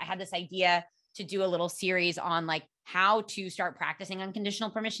because I had this idea to do a little series on like how to start practicing unconditional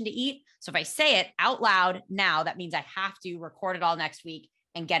permission to eat. So if I say it out loud now, that means I have to record it all next week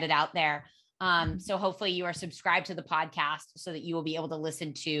and get it out there. So hopefully you are subscribed to the podcast so that you will be able to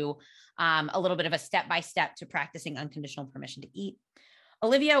listen to a little bit of a step-by-step to practicing unconditional permission to eat.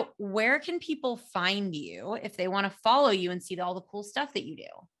 Olivia, where can people find you if they want to follow you and see all the cool stuff that you do?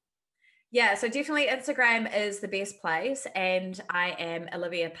 Yeah, so definitely Instagram is the best place. And I am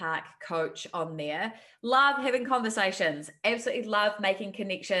Olivia Park Coach on there. Love having conversations. Absolutely love making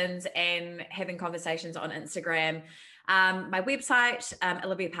connections and having conversations on Instagram. My website,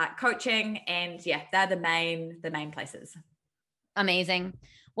 Olivia Park Coaching. And yeah, they're the main places. Amazing.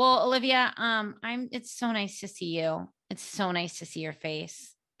 Well, Olivia, it's so nice to see you. It's so nice to see your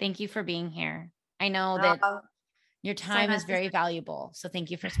face. Thank you for being here. I know that your time is very valuable. So thank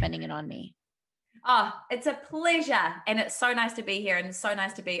you for spending it on me. Oh, it's a pleasure. And it's so nice to be here, and it's so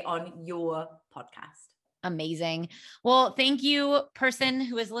nice to be on your podcast. Amazing. Well, thank you, person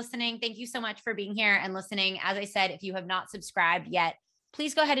who is listening. Thank you so much for being here and listening. As I said, if you have not subscribed yet,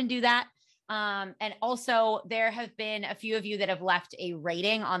 please go ahead and do that. And also, there have been a few of you that have left a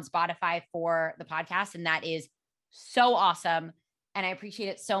rating on Spotify for the podcast, and that is so awesome. And I appreciate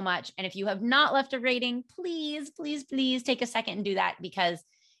it so much. And if you have not left a rating, please, please, please take a second and do that, because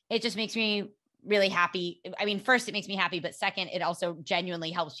it just makes me really happy. I mean, first, it makes me happy, but second, it also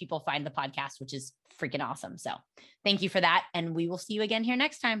genuinely helps people find the podcast, which is freaking awesome. So thank you for that. And we will see you again here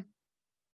next time.